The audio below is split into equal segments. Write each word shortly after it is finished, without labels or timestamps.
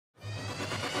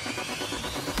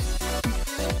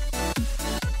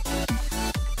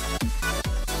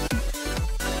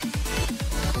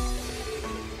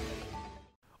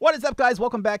What is up, guys?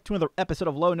 Welcome back to another episode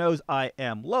of Low Nose. I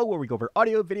am Low, where we go over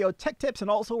audio, video, tech tips, and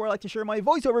also where I like to share my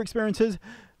voiceover experiences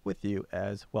with you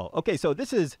as well. Okay, so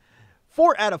this is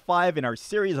 4 out of 5 in our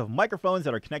series of microphones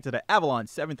that are connected to Avalon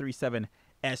 737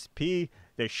 SP,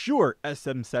 the Shure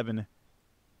SM7b.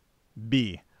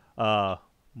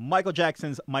 Michael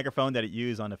Jackson's microphone that it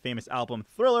used on the famous album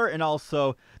Thriller, and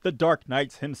also the Dark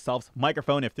Knight's himself's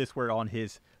microphone if this were on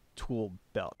his tool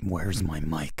belt. Where's my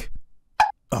mic?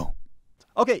 Oh.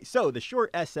 Okay, so the Shure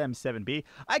SM7b.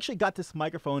 I actually got this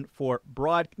microphone for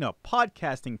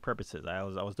podcasting purposes. I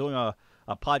was doing a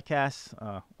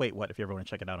podcast. Wait, what? If you ever want to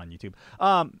check it out on YouTube,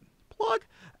 plug.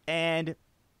 And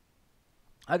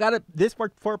I got this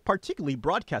for particularly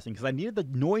broadcasting because I needed the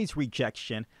noise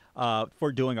rejection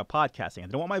for doing a podcasting. I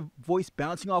didn't want my voice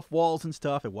bouncing off walls and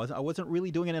stuff. I wasn't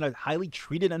really doing it in a highly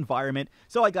treated environment.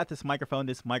 So I got this microphone.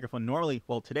 This microphone normally,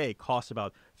 well, today costs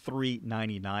about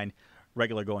 $3.99.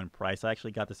 Regular going price. I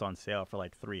actually got this on sale for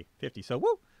like $3.50. So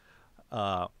woo,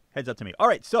 heads up to me. All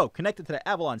right, so connected to the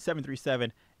Avalon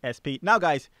 737 SP. Now,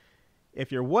 guys,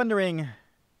 if you're wondering,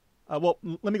 well,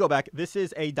 let me go back. This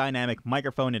is a dynamic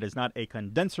microphone. It is not a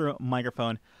condenser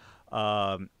microphone,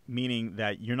 meaning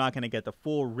that you're not going to get the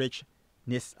full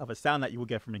richness of a sound that you will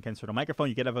get from a condenser microphone.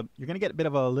 You're going to get a bit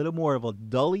of a little more of a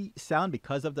dully sound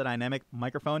because of the dynamic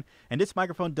microphone. And this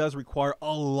microphone does require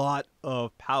a lot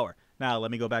of power. Now,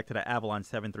 let me go back to the Avalon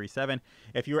 737.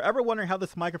 If you were ever wondering how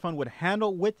this microphone would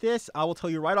handle with this, I will tell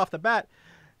you right off the bat,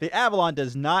 the Avalon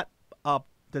does not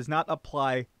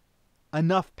apply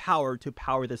enough power to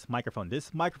power this microphone.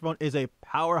 This microphone is a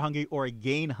power-hungry or a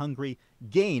gain-hungry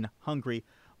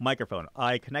microphone.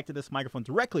 I connected this microphone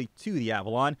directly to the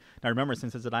Avalon. Now, remember,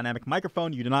 since it's a dynamic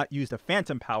microphone, you do not use the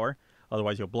phantom power.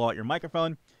 Otherwise, you'll blow out your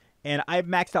microphone. And I've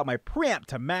maxed out my preamp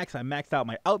to max. I maxed out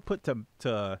my output to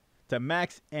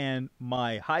max, and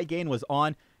my high gain was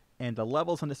on, and the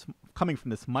levels on this coming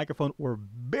from this microphone were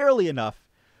barely enough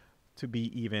to be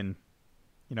even,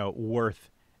 worth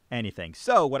anything.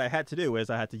 So what I had to do is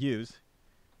I had to use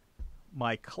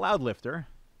my cloud lifter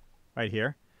right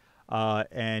here,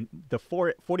 and the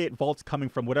 48 volts coming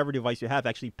from whatever device you have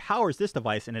actually powers this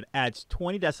device, and it adds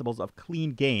 20 decibels of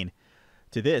clean gain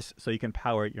to this so you can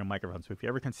power your microphone. So if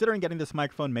you're ever considering getting this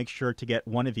microphone, make sure to get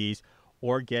one of these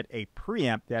or get a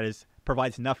preamp that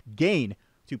provides enough gain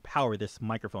to power this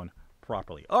microphone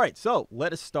properly. All right, so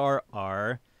let us start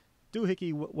our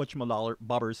doohickey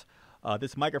whatchamabobbers,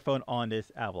 this microphone on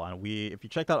this Avalon. If you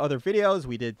checked out other videos,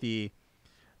 we did the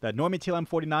Neumann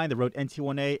TLM49, the Rode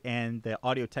NT1A, and the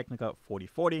Audio-Technica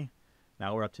 4040.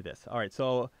 Now we're up to this. All right,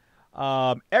 so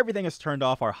everything is turned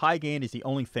off. Our high gain is the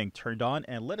only thing turned on,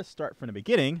 and let us start from the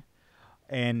beginning.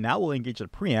 And now we'll engage the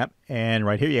preamp, and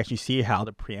right here you actually see how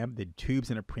the tubes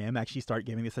in the preamp actually start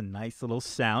giving this a nice little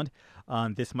sound.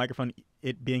 This microphone,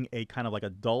 it being a kind of like a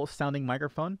dull sounding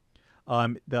microphone,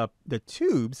 the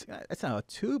tubes, that's not a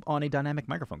tube on a dynamic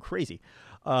microphone, crazy,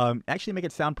 actually make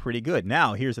it sound pretty good.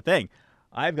 Now here's the thing,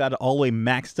 I've got it all the way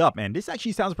maxed up, and this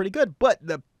actually sounds pretty good, but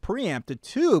the preamp, the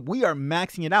tube, we are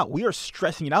maxing it out. We are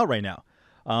stressing it out right now.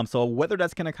 So whether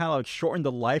that's going to kind of like shorten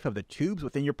the life of the tubes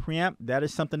within your preamp, that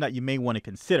is something that you may want to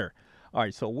consider. All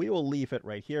right, so we will leave it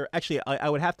right here. Actually, I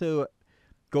would have to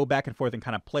go back and forth and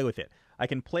kind of play with it. I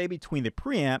can play between the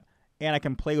preamp, and I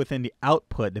can play within the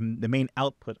output, the main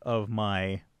output of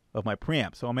my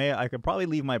preamp. So I could probably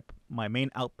leave my main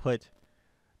output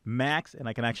max, and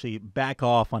I can actually back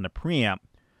off on the preamp,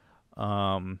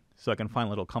 so I can find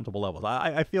little comfortable levels.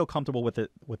 I feel comfortable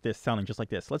with this sounding just like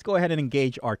this. Let's go ahead and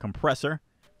engage our compressor.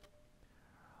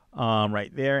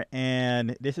 Right there,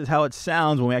 and this is how it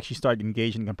sounds when we actually start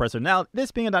engaging the compressor. Now, this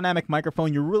being a dynamic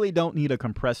microphone, you really don't need a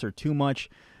compressor too much,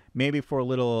 maybe for a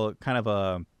little kind of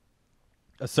a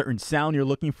certain sound you're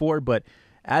looking for, but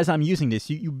as I'm using this,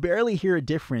 you barely hear a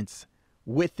difference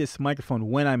with this microphone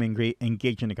when I'm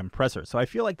engaging the compressor. So I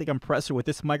feel like the compressor with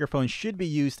this microphone should be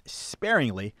used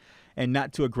sparingly and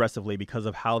not too aggressively because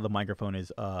of how the microphone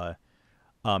is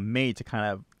made to kind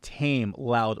of tame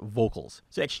loud vocals.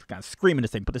 So you actually kind of scream in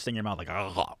this thing, put this thing in your mouth like,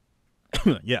 oh.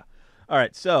 Yeah. All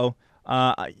right, so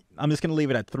I'm just going to leave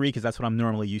it at 3 because that's what I'm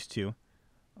normally used to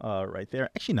right there.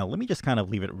 Actually, no, let me just kind of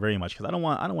leave it very much because I don't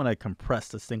want to compress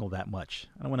the signal that much.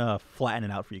 I don't want to flatten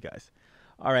it out for you guys.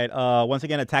 All right, once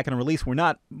again, attack and release. We're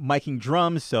not miking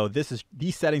drums, so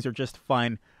these settings are just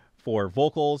fine for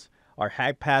vocals. Our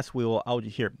high pass,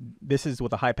 this is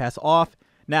with a high pass off.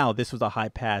 Now, this was a high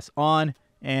pass on,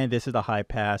 and this is a high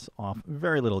pass off.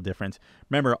 Very little difference.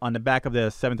 Remember, on the back of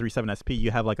the 737 SP, you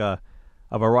have like a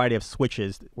variety of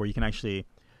switches where you can actually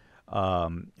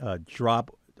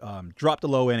drop the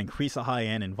low end, increase the high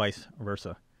end, and vice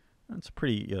versa. That's a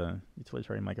pretty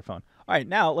utilitarian microphone. All right,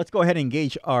 now let's go ahead and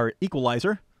engage our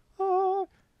equalizer. All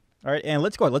right, and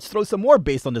let's go ahead. Let's throw some more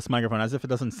bass on this microphone as if it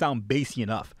doesn't sound bassy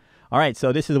enough. All right,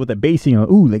 so this is with the bassy.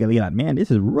 Ooh, look at that. Man,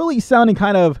 this is really sounding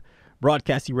kind of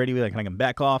broadcasty radio. Like I can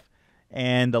back off.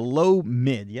 And the low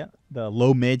mid, yeah, the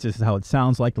low mids, this is how it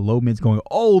sounds like. The low mid's going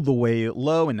all the way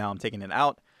low, and now I'm taking it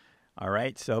out. All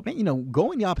right, so, man,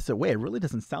 going the opposite way, it really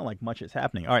doesn't sound like much is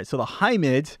happening. All right, so the high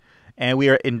mids, and we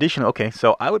are in addition, okay,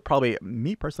 so I would probably,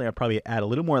 me personally, I'd probably add a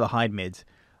little more of the high mids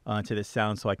to this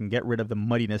sound so I can get rid of the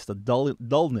muddiness, the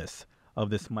dullness of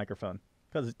this microphone,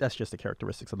 because that's just the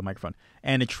characteristics of the microphone.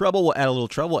 And the treble will add a little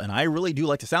treble, and I really do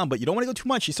like the sound, but you don't want to go too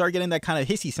much. You start getting that kind of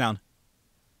hissy sound.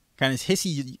 Kind of hissy,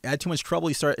 you add too much treble,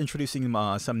 you start introducing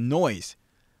some noise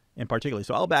in particular.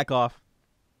 So I'll back off.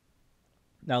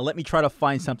 Now let me try to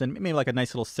find something, maybe like a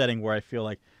nice little setting where I feel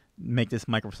like make this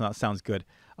microphone sounds good.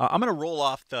 I'm going to roll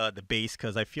off the bass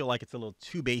because I feel like it's a little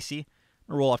too bassy. I'm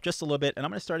going to roll off just a little bit, and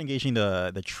I'm going to start engaging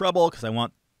the treble because I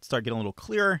want to start getting a little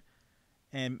clearer.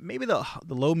 And maybe the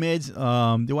low mids,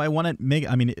 do I want to make,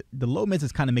 the low mids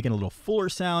is kind of making a little fuller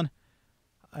sound.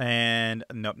 And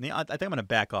no, I think I'm going to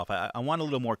back off. I want a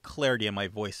little more clarity in my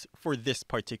voice for this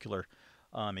particular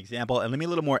example. And let me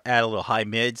add a little high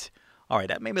mids. All right,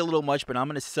 that may be a little much, but I'm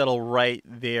going to settle right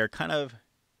there, kind of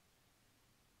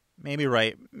maybe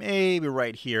right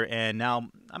here. And now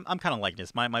I'm kind of like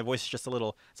this. My voice is just it's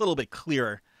a little bit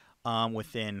clearer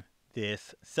within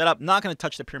this setup. Not going to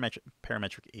touch the parametric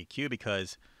EQ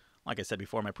because, like I said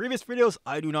before in my previous videos,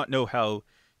 I do not know how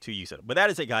to use it. But that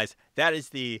is it, guys. That is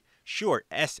the Shure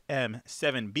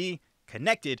SM7b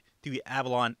connected to the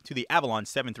Avalon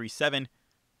V737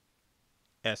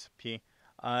 SP.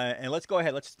 And let's go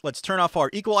ahead. Let's turn off our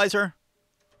equalizer.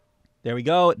 There we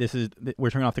go. We're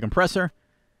turning off the compressor,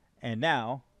 and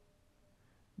now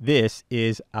this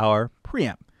is our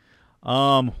preamp.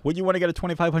 Would you want to get a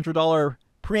 $2,500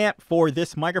 preamp for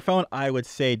this microphone? I would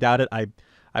say doubt it. I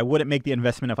wouldn't make the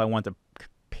investment if I want to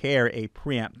pair a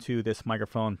preamp to this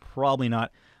microphone. Probably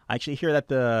not. I actually hear that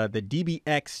the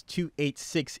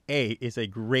DBX286A is a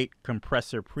great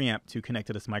compressor preamp to connect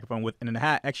to this microphone with, and it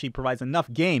actually provides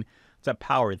enough gain to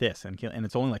power this, and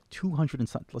it's only like $200 and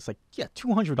something. It's like, yeah,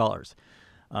 $200.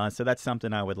 So that's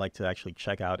something I would like to actually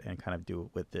check out and kind of do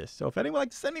with this. So if anyone would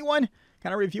like to send me one,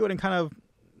 kind of review it and kind of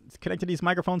connect to these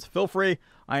microphones, feel free.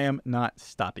 I am not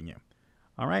stopping you.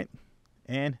 All right.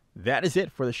 And that is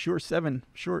it for the Shure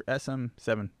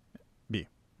SM7b.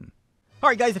 All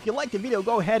right, guys, if you liked the video,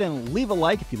 go ahead and leave a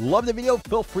like. If you love the video,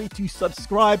 feel free to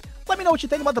subscribe. Let me know what you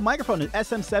think about the microphone, the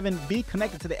SM7b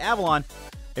connected to the Avalon.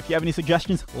 If you have any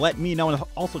suggestions, let me know. And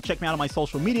also check me out on my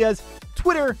social medias,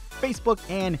 Twitter, Facebook,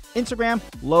 and Instagram.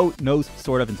 Low Nose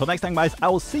Sort of. Until next time, guys, I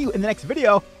will see you in the next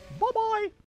video.